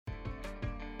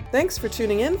Thanks for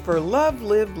tuning in for Love,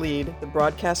 Live, Lead, the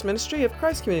broadcast ministry of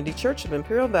Christ Community Church of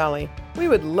Imperial Valley. We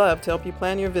would love to help you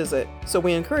plan your visit, so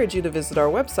we encourage you to visit our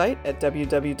website at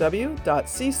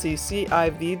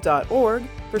www.cccIV.org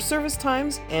for service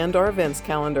times and our events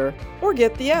calendar. Or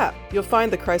get the app. You'll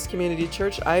find the Christ Community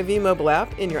Church IV mobile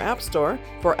app in your app store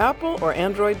for Apple or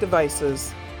Android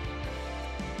devices.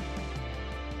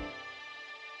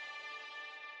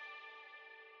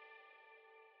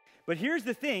 But here's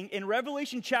the thing, in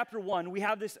Revelation chapter 1, we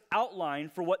have this outline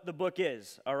for what the book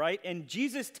is, all right? And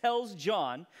Jesus tells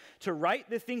John to write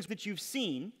the things that you've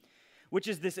seen, which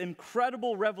is this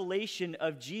incredible revelation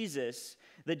of Jesus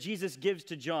that Jesus gives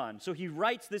to John. So he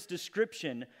writes this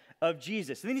description of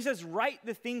Jesus. And then he says, write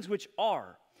the things which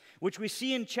are, which we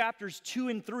see in chapters 2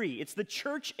 and 3. It's the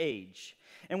church age.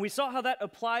 And we saw how that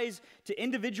applies to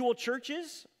individual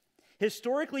churches,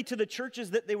 historically to the churches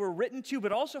that they were written to,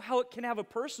 but also how it can have a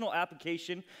personal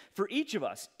application for each of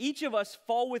us. Each of us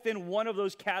fall within one of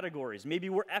those categories. Maybe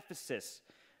we're Ephesus,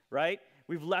 right?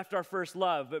 We've left our first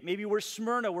love. But maybe we're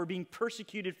Smyrna. We're being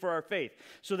persecuted for our faith.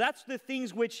 So that's the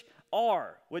things which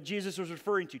are what Jesus was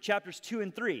referring to, chapters 2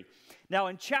 and 3. Now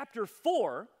in chapter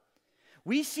 4,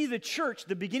 we see the church,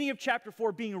 the beginning of chapter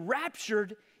 4, being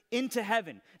raptured into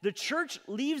heaven. The church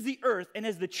leaves the earth, and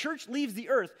as the church leaves the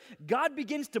earth, God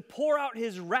begins to pour out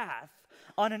his wrath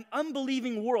on an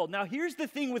unbelieving world. Now, here's the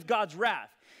thing with God's wrath,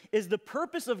 is the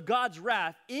purpose of God's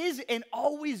wrath is and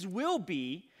always will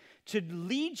be to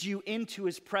lead you into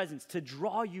his presence, to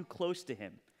draw you close to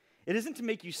him. It isn't to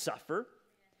make you suffer.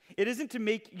 It isn't to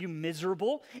make you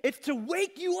miserable. It's to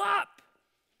wake you up.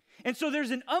 And so there's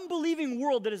an unbelieving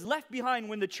world that is left behind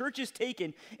when the church is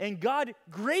taken, and God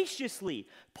graciously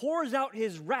pours out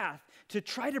his wrath to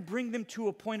try to bring them to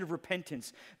a point of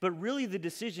repentance. But really the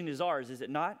decision is ours, is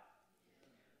it not?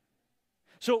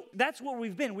 So that's what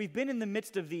we've been. We've been in the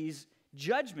midst of these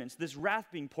judgments, this wrath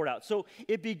being poured out. So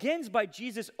it begins by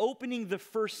Jesus opening the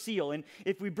first seal. And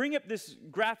if we bring up this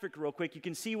graphic real quick, you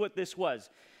can see what this was.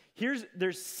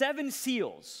 There's 7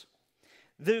 seals.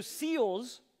 Those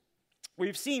seals,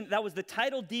 we've seen that was the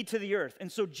title deed to the earth. And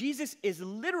so Jesus is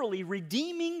literally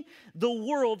redeeming the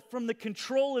world from the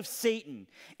control of Satan.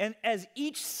 And as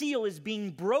each seal is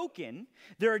being broken,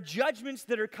 there are judgments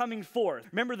that are coming forth.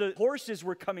 Remember, the horses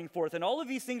were coming forth, and all of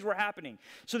these things were happening.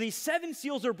 So these 7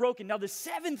 seals are broken. Now the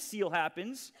 7th seal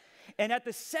happens, and at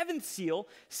the 7th seal,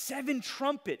 7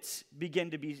 trumpets begin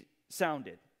to be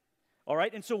sounded. All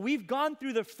right, and so we've gone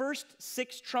through the first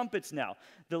 6 trumpets now.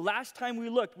 The last time we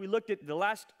looked at the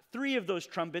last 3 of those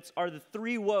trumpets are the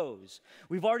 3 woes.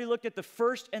 We've already looked at the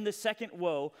first and the second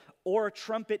woe, or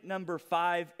trumpet number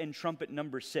 5 and trumpet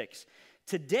number 6.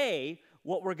 Today,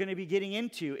 what we're going to be getting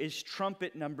into is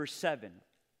trumpet number 7.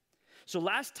 So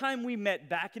last time we met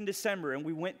back in December and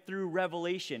we went through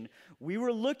Revelation, we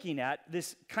were looking at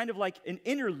this kind of like an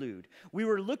interlude. We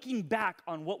were looking back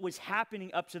on what was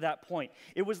happening up to that point.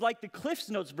 It was like the Cliff's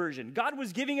Notes version. God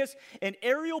was giving us an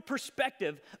aerial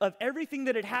perspective of everything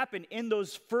that had happened in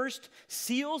those first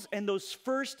seals and those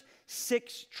first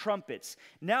 6 trumpets.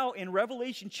 Now in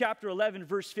Revelation chapter 11,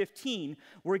 verse 15,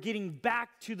 we're getting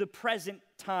back to the present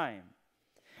time.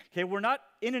 Okay, we're not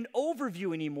in an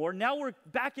overview anymore. Now we're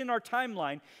back in our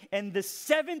timeline, and the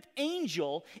 7th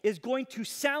angel is going to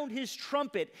sound his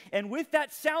trumpet, and with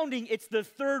that sounding, it's the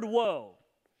 3rd woe.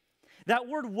 That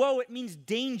word woe, it means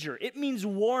danger. It means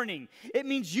warning. It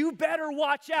means you better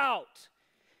watch out,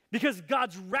 because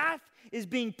God's wrath is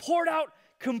being poured out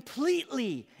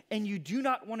completely, and you do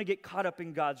not want to get caught up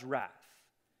in God's wrath.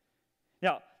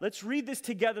 Now, let's read this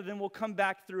together, then we'll come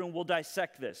back through and we'll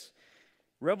dissect this.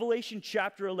 Revelation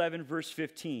chapter 11, verse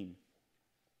 15.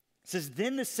 It says,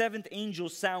 "Then the 7th angel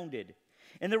sounded,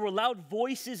 and there were loud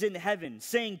voices in heaven,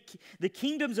 saying, 'The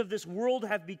kingdoms of this world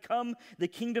have become the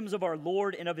kingdoms of our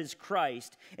Lord and of his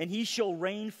Christ, and he shall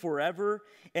reign forever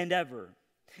and ever.'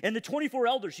 And the 24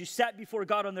 elders who sat before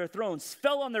God on their thrones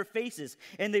fell on their faces,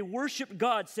 and they worshiped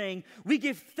God, saying, 'We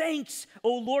give thanks,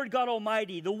 O Lord God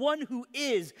Almighty, the one who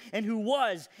is, and who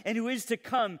was, and who is to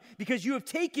come, because you have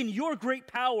taken your great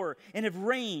power and have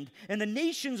reigned, and the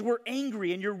nations were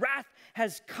angry, and your wrath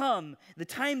has come, the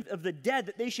time of the dead,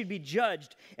 that they should be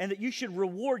judged, and that you should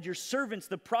reward your servants,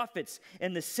 the prophets,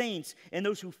 and the saints, and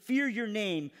those who fear your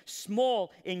name,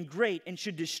 small and great, and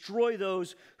should destroy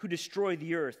those who destroy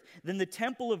the earth.' Then the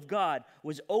temple of God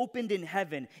was opened in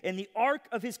heaven, and the ark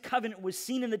of his covenant was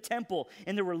seen in the temple,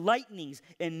 and there were lightnings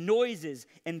and noises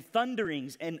and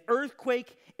thunderings and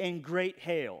earthquake and great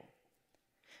hail."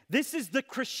 This is the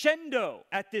crescendo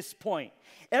at this point.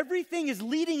 Everything is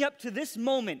leading up to this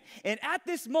moment. And at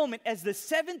this moment, as the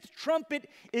 7th trumpet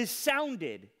is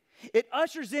sounded, It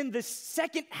ushers in the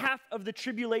second half of the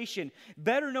tribulation,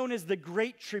 better known as the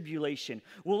Great Tribulation.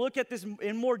 We'll look at this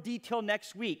in more detail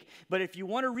next week, but if you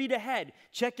want to read ahead,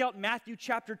 check out Matthew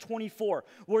chapter 24,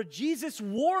 where Jesus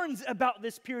warns about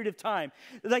this period of time,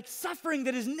 like suffering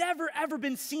that has never, ever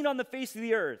been seen on the face of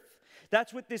the earth.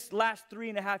 That's what this last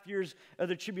 3.5 years of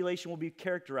the tribulation will be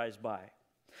characterized by.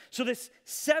 So this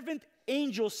seventh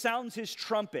angel sounds his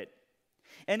trumpet.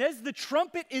 And as the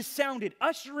trumpet is sounded,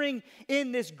 ushering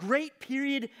in this great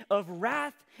period of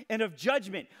wrath and of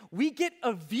judgment, we get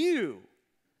a view,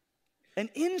 an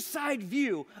inside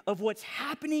view of what's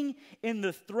happening in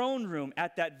the throne room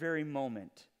at that very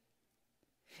moment.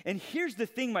 And here's the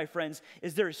thing, my friends,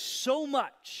 is there is so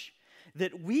much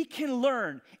that we can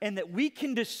learn and that we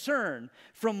can discern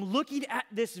from looking at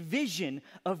this vision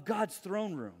of God's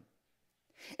throne room.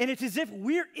 And it's as if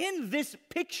we're in this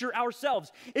picture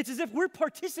ourselves. It's as if we're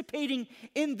participating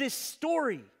in this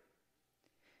story.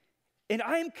 And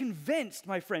I am convinced,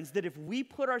 my friends, that if we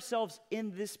put ourselves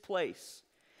in this place,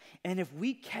 and if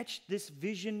we catch this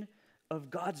vision of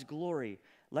God's glory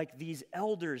like these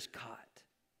elders caught,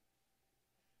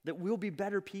 that we'll be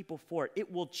better people for it.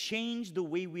 It will change the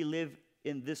way we live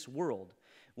in this world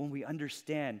when we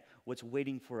understand what's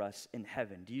waiting for us in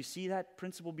heaven. Do you see that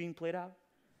principle being played out?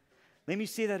 Let me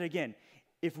say that again.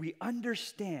 If we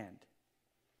understand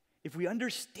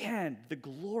the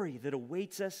glory that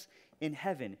awaits us in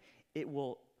heaven, it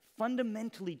will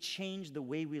fundamentally change the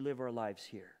way we live our lives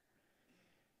here.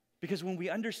 Because when we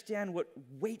understand what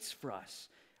waits for us,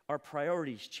 our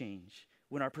priorities change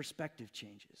when our perspective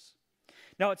changes.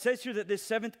 Now, it says here that this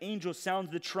seventh angel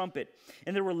sounds the trumpet,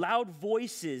 and there were loud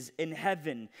voices in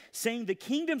heaven saying, "The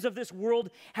kingdoms of this world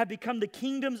have become the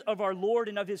kingdoms of our Lord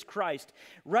and of his Christ."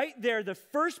 Right there, the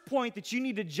first point that you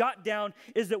need to jot down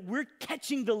is that we're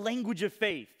catching the language of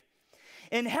faith.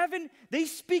 In heaven, they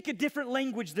speak a different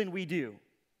language than we do.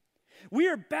 We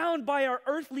are bound by our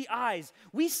earthly eyes.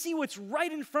 We see what's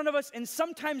right in front of us, and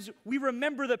sometimes we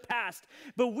remember the past,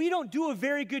 but we don't do a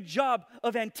very good job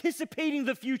of anticipating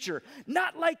the future,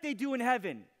 not like they do in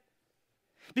heaven.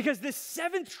 Because this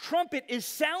seventh trumpet is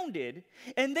sounded,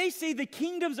 and they say the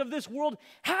kingdoms of this world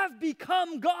have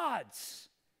become God's.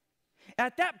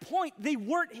 At that point, they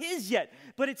weren't his yet,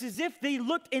 but it's as if they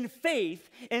looked in faith,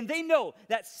 and they know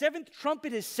that seventh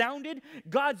trumpet is sounded,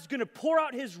 God's going to pour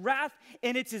out his wrath,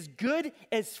 and it's as good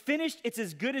as finished, it's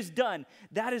as good as done.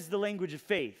 That is the language of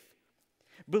faith.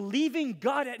 Believing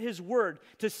God at his word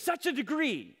to such a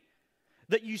degree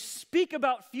that you speak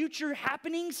about future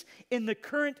happenings in the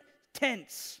current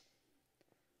tense.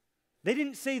 They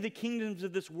didn't say the kingdoms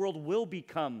of this world will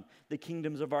become the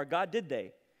kingdoms of our God, did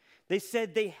they? They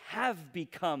said they have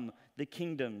become the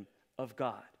kingdom of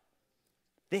God.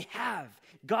 They have.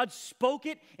 God spoke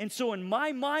it, and so in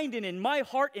my mind and in my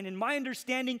heart and in my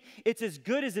understanding, it's as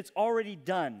good as it's already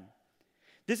done.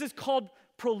 This is called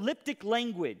proleptic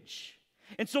language.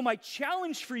 And so my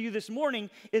challenge for you this morning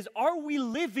is, are we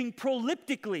living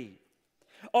proleptically?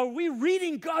 Are we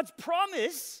reading God's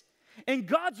promise and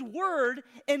God's word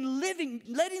and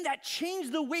letting that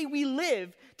change the way we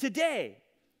live today?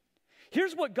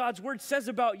 Here's what God's word says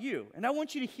about you, and I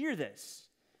want you to hear this.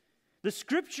 The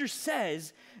scripture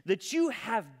says that you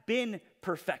have been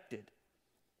perfected.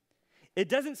 It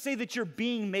doesn't say that you're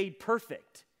being made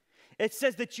perfect. It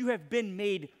says that you have been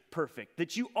made perfect,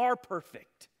 that you are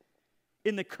perfect.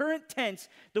 In the current tense,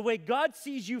 the way God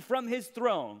sees you from his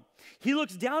throne, he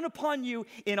looks down upon you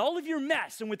in all of your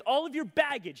mess and with all of your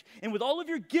baggage and with all of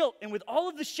your guilt and with all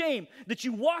of the shame that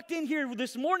you walked in here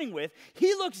this morning with.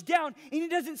 He looks down and he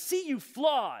doesn't see you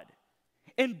flawed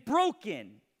and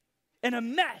broken and a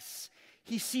mess.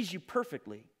 He sees you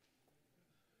perfectly.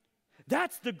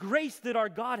 That's the grace that our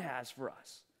God has for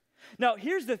us. Now,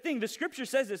 here's the thing. The scripture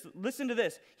says this. Listen to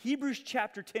this. Hebrews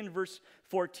chapter 10, verse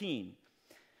 14.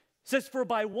 Says, "For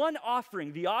by one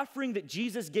offering, the offering that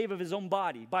Jesus gave of his own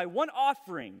body, by one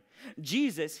offering,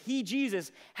 Jesus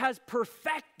has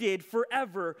perfected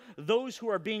forever those who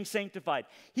are being sanctified."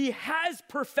 He has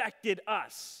perfected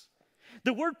us.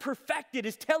 The word perfected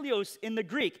is teleos in the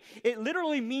Greek. It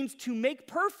literally means to make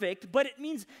perfect, but it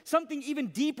means something even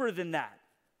deeper than that.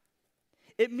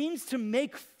 It means to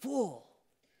make full,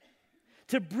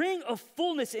 to bring a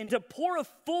fullness in, to pour a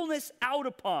fullness out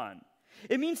upon.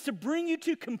 It means to bring you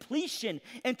to completion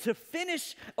and to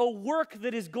finish a work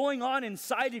that is going on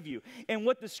inside of you. And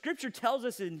what the scripture tells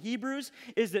us in Hebrews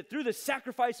is that through the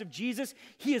sacrifice of Jesus,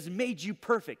 he has made you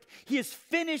perfect. He has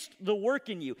finished the work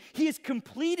in you. He has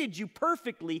completed you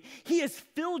perfectly. He has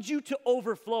filled you to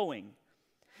overflowing.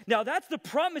 Now, that's the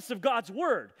promise of God's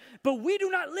word, but we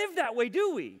do not live that way,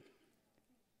 do we?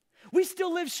 We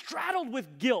still live straddled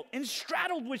with guilt and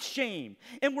straddled with shame.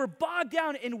 And we're bogged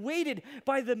down and weighted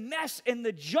by the mess and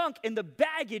the junk and the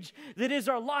baggage that is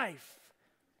our life.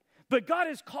 But God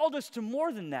has called us to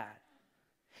more than that.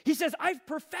 He says, I've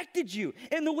perfected you.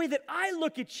 And the way that I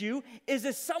look at you is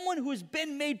as someone who has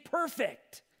been made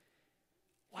perfect.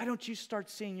 Why don't you start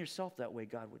seeing yourself that way,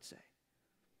 God would say.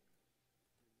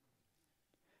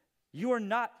 You are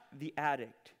not the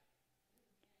addict.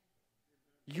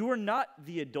 You are not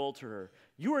the adulterer.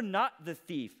 You are not the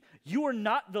thief. You are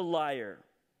not the liar.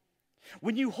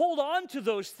 When you hold on to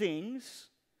those things,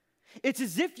 it's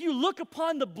as if you look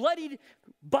upon the bloodied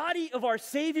body of our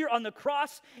Savior on the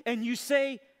cross and you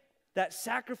say, that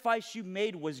sacrifice you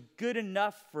made was good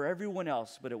enough for everyone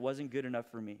else, but it wasn't good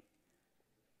enough for me.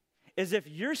 As if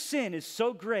your sin is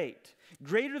so great,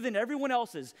 greater than everyone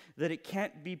else's, that it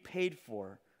can't be paid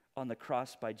for on the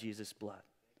cross by Jesus' blood.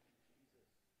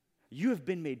 You have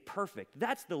been made perfect.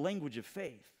 That's the language of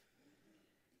faith.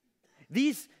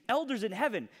 These elders in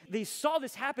heaven, they saw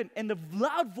this happen, and the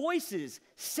loud voices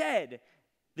said,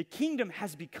 the kingdom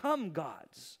has become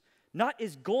God's, not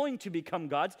is going to become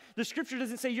God's. The scripture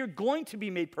doesn't say you're going to be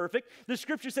made perfect. The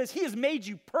scripture says he has made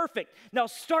you perfect. Now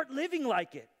start living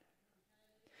like it.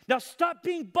 Now stop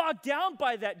being bogged down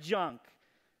by that junk.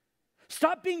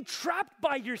 Stop being trapped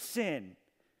by your sin.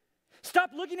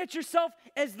 Stop looking at yourself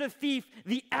as the thief,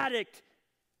 the addict,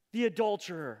 the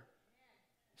adulterer.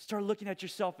 Start looking at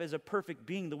yourself as a perfect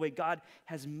being, the way God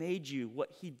has made you,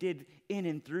 what he did in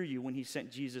and through you when he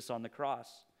sent Jesus on the cross.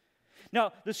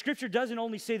 Now, the scripture doesn't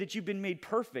only say that you've been made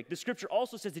perfect. The scripture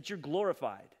also says that you're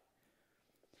glorified.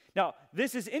 Now,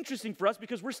 this is interesting for us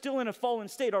because we're still in a fallen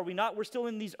state, are we not? We're still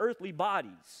in these earthly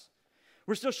bodies.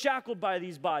 We're still shackled by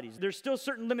these bodies. There's still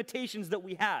certain limitations that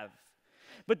we have.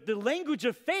 But the language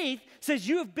of faith says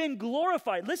you have been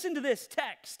glorified. Listen to this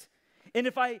text. And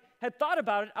if I had thought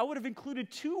about it, I would have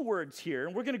included two words here.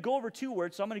 And we're going to go over two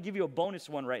words, so I'm going to give you a bonus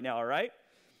one right now, all right?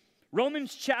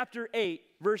 Romans chapter 8,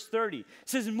 verse 30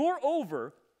 says,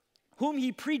 moreover, whom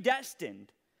he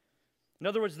predestined. In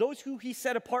other words, those who he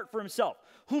set apart for himself,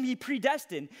 whom he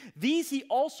predestined, these he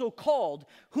also called.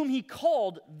 Whom he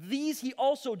called, these he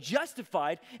also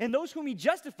justified. And those whom he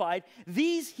justified,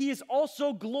 these he is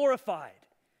also glorified.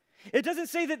 It doesn't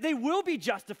say that they will be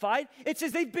justified. It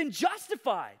says they've been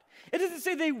justified. It doesn't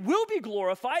say they will be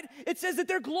glorified. It says that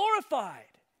they're glorified.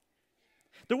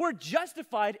 The word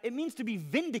justified, it means to be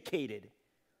vindicated.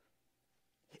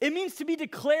 It means to be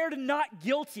declared not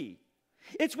guilty.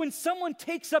 It's when someone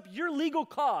takes up your legal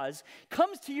cause,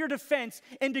 comes to your defense,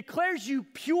 and declares you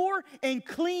pure and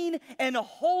clean and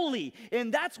holy.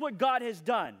 And that's what God has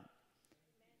done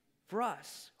for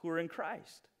us who are in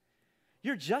Christ.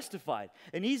 You're justified.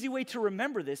 An easy way to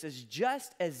remember this is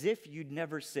just as if you'd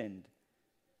never sinned.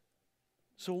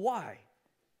 So why?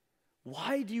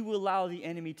 Why do you allow the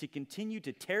enemy to continue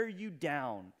to tear you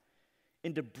down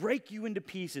and to break you into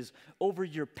pieces over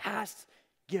your past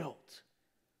guilt,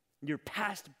 your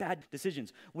past bad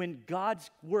decisions, when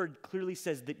God's word clearly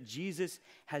says that Jesus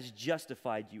has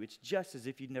justified you? It's just as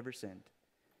if you'd never sinned.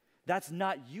 That's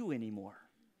not you anymore.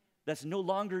 That's no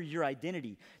longer your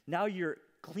identity. Now you're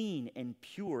clean and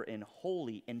pure and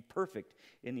holy and perfect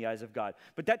in the eyes of God.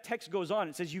 But that text goes on.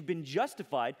 It says you've been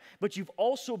justified, but you've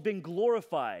also been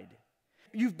glorified.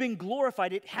 You've been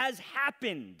glorified. It has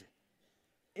happened.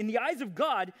 In the eyes of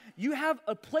God, you have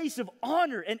a place of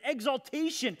honor and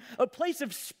exaltation, a place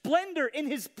of splendor in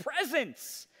his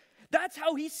presence. That's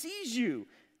how he sees you.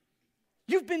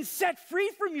 You've been set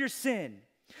free from your sin.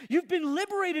 You've been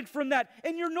liberated from that,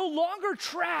 and you're no longer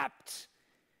trapped.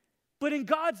 But in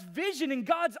God's vision, in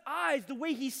God's eyes, the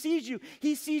way he sees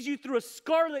you through a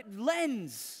scarlet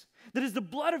lens that is the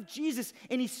blood of Jesus,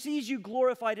 and he sees you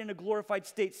glorified in a glorified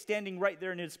state, standing right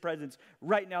there in his presence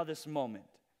right now, this moment.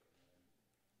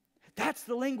 That's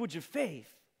the language of faith.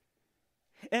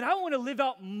 And I want to live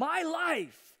out my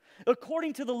life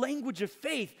according to the language of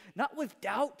faith, not with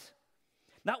doubt,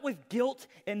 not with guilt,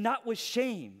 and not with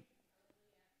shame.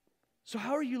 So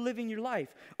how are you living your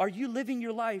life? Are you living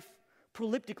your life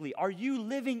proleptically? Are you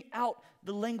living out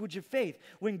the language of faith?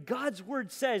 When God's word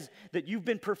says that you've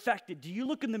been perfected, do you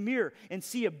look in the mirror and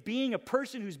see a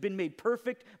person who's been made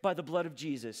perfect by the blood of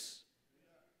Jesus?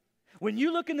 When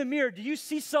you look in the mirror, do you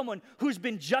see someone who's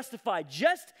been justified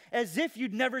just as if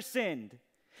you'd never sinned?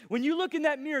 When you look in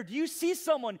that mirror, do you see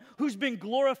someone who's been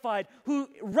glorified, who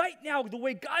right now, the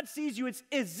way God sees you, it's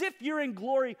as if you're in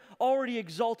glory, already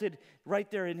exalted right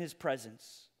there in his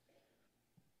presence?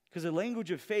 Because the language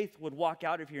of faith would walk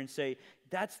out of here and say,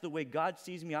 that's the way God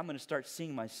sees me. I'm going to start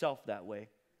seeing myself that way.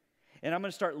 And I'm going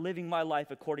to start living my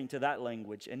life according to that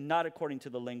language and not according to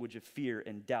the language of fear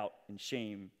and doubt and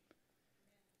shame.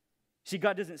 See,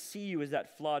 God doesn't see you as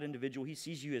that flawed individual. He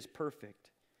sees you as perfect.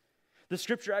 The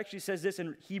scripture actually says this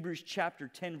in Hebrews chapter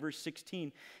 10, verse 16.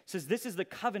 It says, this is the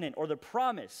covenant or the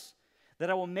promise that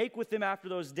I will make with them after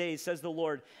those days, says the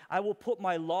Lord. I will put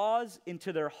my laws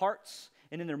into their hearts,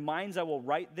 and in their minds I will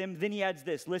write them. Then he adds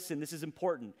this, listen, this is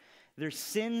important. Their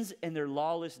sins and their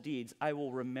lawless deeds I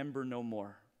will remember no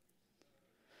more.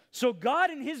 So God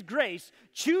in his grace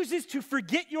chooses to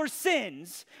forget your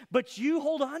sins, but you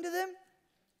hold on to them?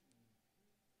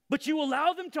 But you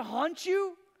allow them to haunt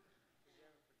you?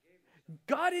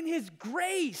 God in his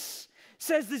grace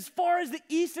says, as far as the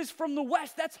east is from the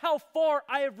west, that's how far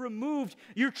I have removed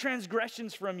your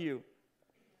transgressions from you.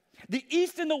 The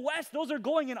east and the west, those are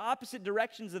going in opposite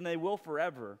directions, and they will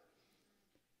forever.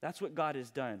 That's what God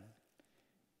has done.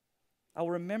 I'll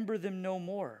remember them no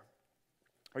more.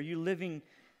 Are you living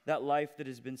that life that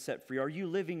has been set free? Are you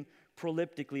living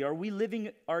proleptically? Are we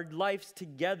living our lives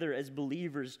together as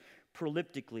believers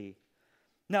proleptically?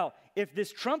 Now, if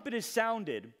this trumpet is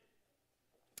sounded,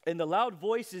 and the loud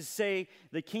voices say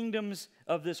the kingdoms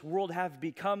of this world have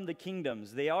become the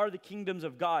kingdoms. They are the kingdoms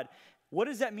of God. What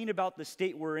does that mean about the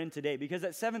state we're in today? Because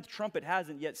that seventh trumpet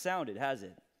hasn't yet sounded, has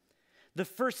it? The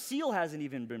first seal hasn't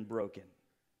even been broken.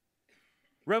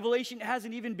 Revelation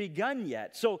hasn't even begun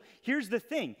yet. So here's the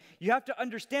thing. You have to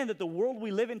understand that the world we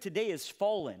live in today is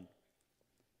fallen.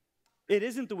 It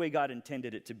isn't the way God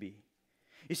intended it to be.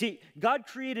 You see, God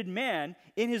created man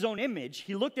in his own image.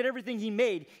 He looked at everything he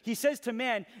made. He says to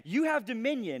man, you have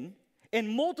dominion and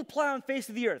multiply on the face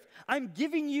of the earth. I'm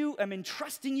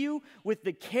entrusting you with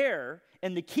the care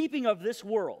and the keeping of this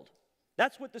world.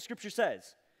 That's what the scripture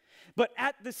says. But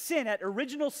at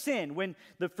original sin, when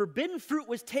the forbidden fruit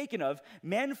was taken of,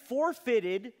 man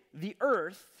forfeited the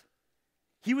earth.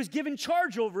 He was given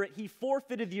charge over it. He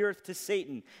forfeited the earth to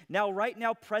Satan. Right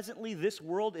now, presently, this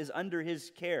world is under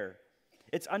his care.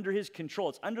 It's under his control.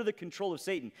 It's under the control of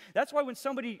Satan. That's why when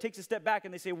somebody takes a step back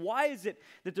and they say, why is it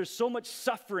that there's so much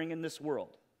suffering in this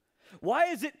world? Why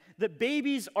is it that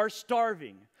babies are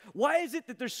starving? Why is it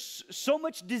that there's so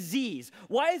much disease?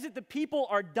 Why is it that people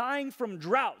are dying from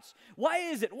droughts? Why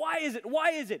is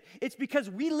it? It's because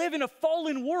we live in a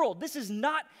fallen world. This is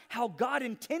not how God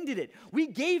intended it. We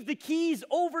gave the keys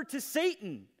over to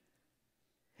Satan.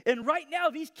 And right now,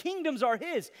 these kingdoms are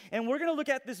his. And we're going to look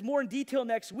at this more in detail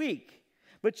next week.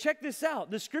 But check this out.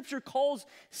 The scripture calls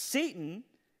Satan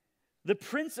the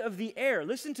prince of the air.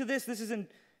 Listen to this. This is in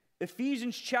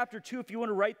Ephesians chapter 2, if you want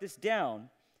to write this down.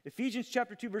 Ephesians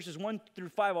chapter 2, verses 1 through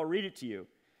 5, I'll read it to you. It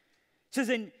says,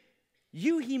 and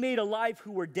you he made alive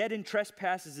who were dead in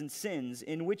trespasses and sins,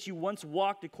 in which you once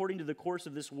walked according to the course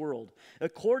of this world,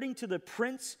 according to the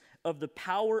prince of the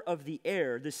power of the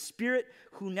air, the spirit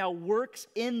who now works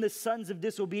in the sons of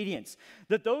disobedience.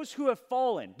 That those who have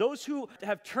fallen, those who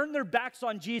have turned their backs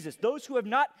on Jesus, those who have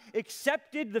not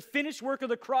accepted the finished work of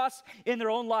the cross in their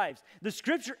own lives, the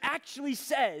scripture actually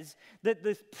says that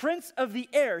the prince of the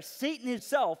air, Satan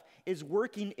himself, is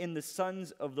working in the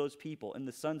sons of those people, in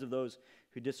the sons of those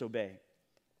who disobey.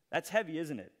 That's heavy,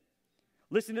 isn't it?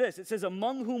 Listen to this. It says,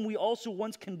 among whom we also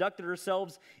once conducted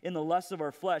ourselves in the lusts of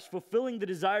our flesh, fulfilling the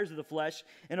desires of the flesh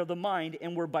and of the mind,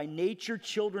 and were by nature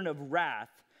children of wrath,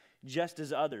 just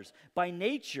as others. By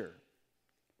nature,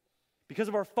 because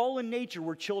of our fallen nature,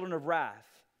 we're children of wrath.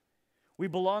 We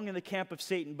belong in the camp of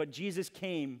Satan, but Jesus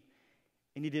came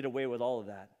and he did away with all of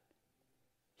that.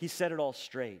 He set it all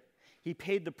straight. He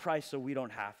paid the price so we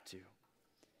don't have to.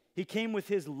 He came with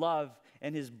his love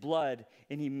and his blood,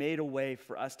 and he made a way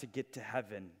for us to get to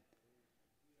heaven.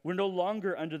 We're no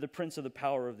longer under the prince of the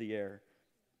power of the air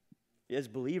as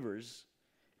believers,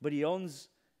 but he owns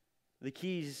the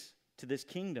keys to this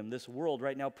kingdom, this world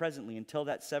right now presently, until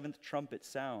that seventh trumpet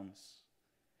sounds.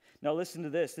 Now listen to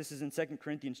this. This is in 2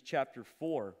 Corinthians chapter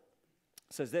 4.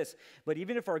 It says this, but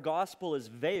even if our gospel is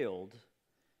veiled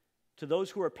to those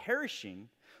who are perishing,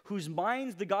 whose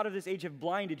minds the God of this age have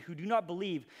blinded, who do not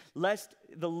believe, lest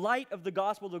the light of the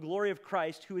gospel, the glory of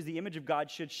Christ, who is the image of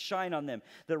God, should shine on them.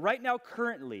 That right now,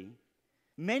 currently,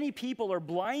 many people are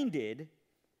blinded.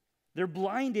 They're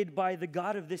blinded by the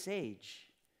God of this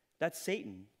age. That's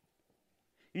Satan.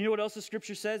 You know what else the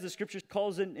scripture says? The scripture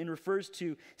calls in and refers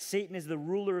to Satan as the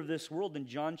ruler of this world in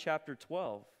John chapter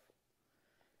 12.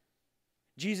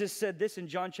 Jesus said this in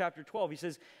John chapter 12. He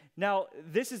says, now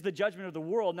this is the judgment of the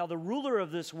world. Now the ruler of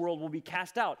this world will be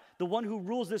cast out. The one who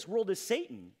rules this world is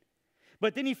Satan.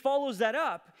 But then he follows that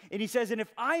up and he says, and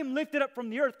if I am lifted up from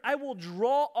the earth, I will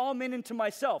draw all men into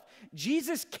myself.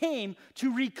 Jesus came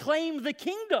to reclaim the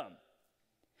kingdom.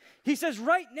 He says,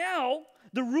 right now,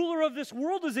 the ruler of this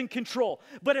world is in control.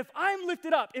 But if I'm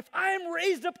lifted up, if I am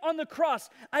raised up on the cross,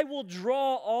 I will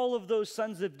draw all of those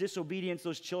sons of disobedience,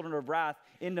 those children of wrath,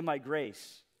 into my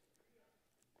grace.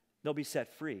 They'll be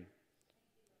set free.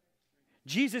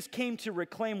 Jesus came to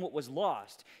reclaim what was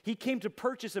lost. He came to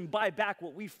purchase and buy back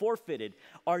what we forfeited.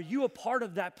 Are you a part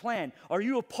of that plan? Are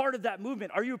you a part of that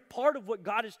movement? Are you a part of what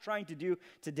God is trying to do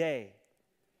today?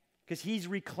 Because he's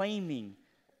reclaiming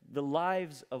the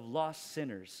lives of lost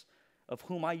sinners, of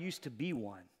whom I used to be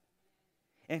one.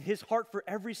 And his heart for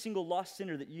every single lost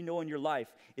sinner that you know in your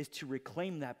life is to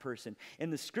reclaim that person.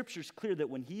 And the scripture's clear that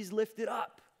when he's lifted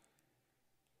up,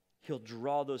 he'll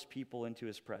draw those people into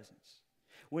his presence.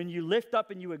 When you lift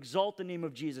up and you exalt the name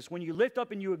of Jesus, when you lift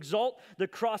up and you exalt the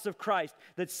cross of Christ,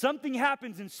 that something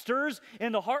happens and stirs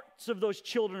in the hearts of those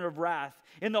children of wrath,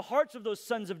 in the hearts of those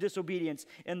sons of disobedience,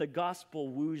 and the gospel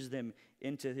woos them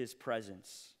into his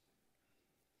presence.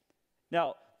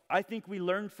 Now, I think we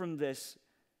learn from this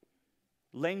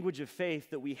language of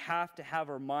faith that we have to have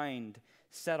our mind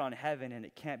set on heaven and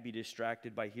it can't be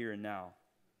distracted by here and now.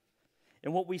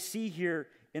 And what we see here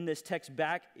in this text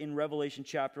back in Revelation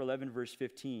chapter 11, verse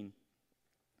 15,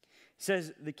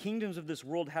 says, the kingdoms of this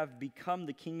world have become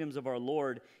the kingdoms of our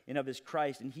Lord and of his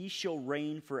Christ, and he shall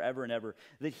reign forever and ever.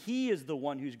 That he is the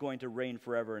one who's going to reign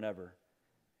forever and ever.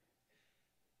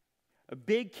 A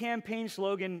big campaign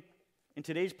slogan in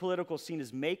today's political scene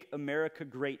is Make America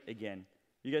Great Again.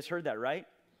 You guys heard that, right?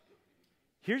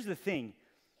 Here's the thing.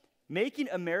 Making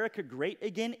America great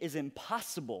again is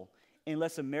impossible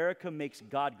unless America makes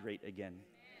God great again.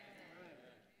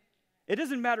 It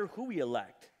doesn't matter who we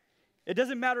elect. It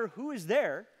doesn't matter who is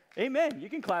there. Amen. You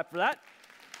can clap for that.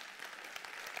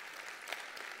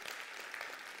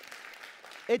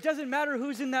 It doesn't matter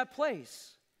who's in that place.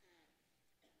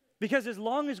 Because as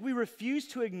long as we refuse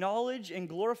to acknowledge and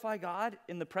glorify God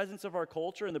in the presence of our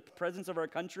culture, in the presence of our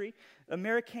country,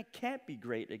 America can't be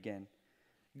great again.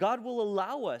 God will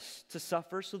allow us to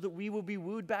suffer so that we will be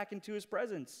wooed back into his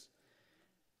presence.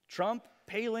 Trump,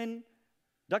 Palin,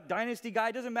 Duck Dynasty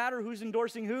guy, doesn't matter who's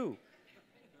endorsing who.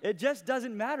 It just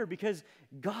doesn't matter because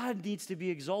God needs to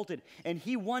be exalted. And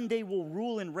he one day will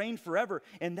rule and reign forever.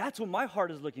 And that's what my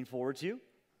heart is looking forward to.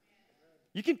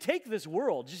 You can take this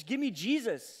world. Just give me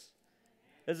Jesus,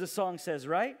 as the song says,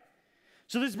 right?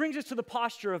 So this brings us to the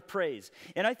posture of praise.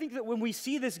 And I think that when we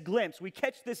see this glimpse, we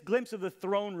catch this glimpse of the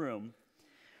throne room,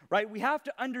 right? We have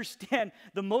to understand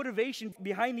the motivation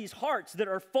behind these hearts that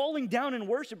are falling down in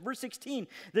worship. Verse 16,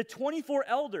 the 24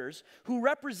 elders who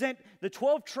represent the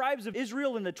 12 tribes of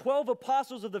Israel and the 12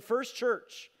 apostles of the first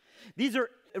church. These are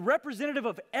representative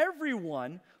of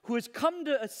everyone who has come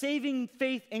to a saving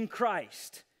faith in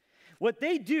Christ. What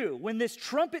they do when this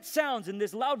trumpet sounds and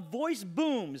this loud voice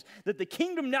booms that the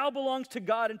kingdom now belongs to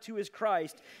God and to his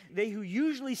Christ, they who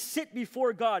usually sit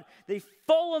before God, they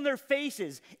fall on their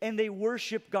faces and they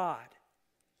worship God.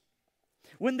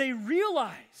 When they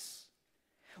realize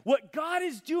what God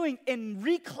is doing in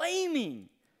reclaiming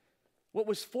what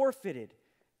was forfeited,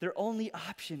 their only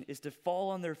option is to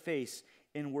fall on their face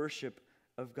in worship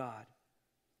of God.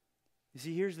 You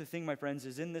see, here's the thing, my friends,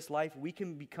 is in this life, we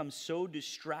can become so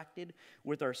distracted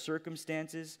with our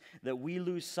circumstances that we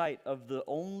lose sight of the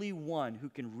only one who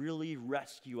can really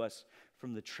rescue us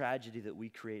from the tragedy that we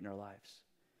create in our lives.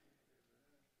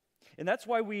 And that's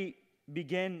why we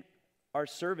begin our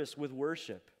service with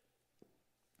worship.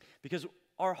 Because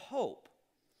our hope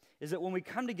is that when we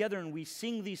come together and we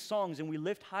sing these songs and we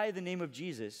lift high the name of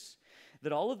Jesus,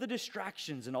 that all of the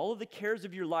distractions and all of the cares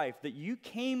of your life that you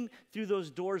came through those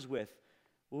doors with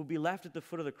will be left at the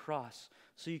foot of the cross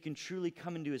so you can truly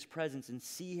come into his presence and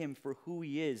see him for who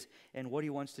he is and what he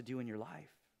wants to do in your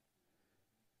life.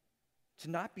 To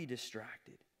not be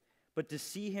distracted, but to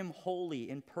see him wholly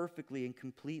and perfectly and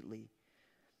completely.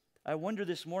 I wonder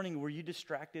this morning, were you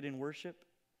distracted in worship?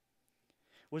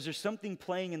 Was there something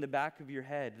playing in the back of your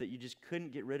head that you just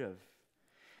couldn't get rid of?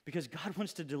 Because God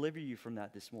wants to deliver you from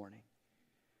that this morning.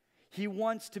 He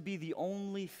wants to be the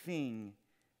only thing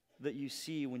that you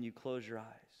see when you close your eyes.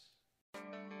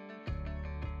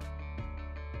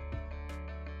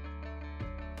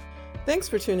 Thanks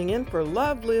for tuning in for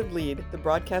Love, Live, Lead, the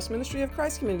broadcast ministry of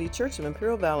Christ Community Church of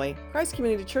Imperial Valley. Christ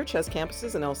Community Church has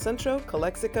campuses in El Centro,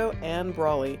 Calexico, and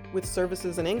Brawley, with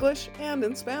services in English and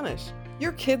in Spanish.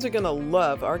 Your kids are going to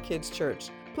love our kids' church.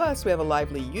 Plus, we have a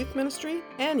lively youth ministry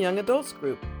and young adults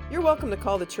group. You're welcome to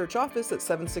call the church office at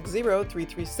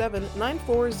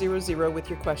 760-337-9400 with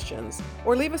your questions,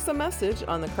 or leave us a message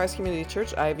on the Christ Community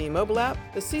Church IV mobile app,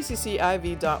 the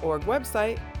ccciv.org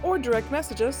website, or direct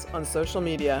message us on social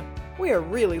media. We are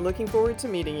really looking forward to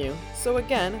meeting you. So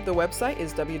again, the website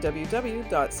is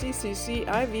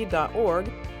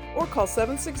www.cccIV.org or call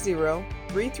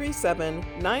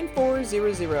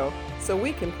 760-337-9400 so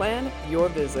we can plan your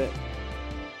visit.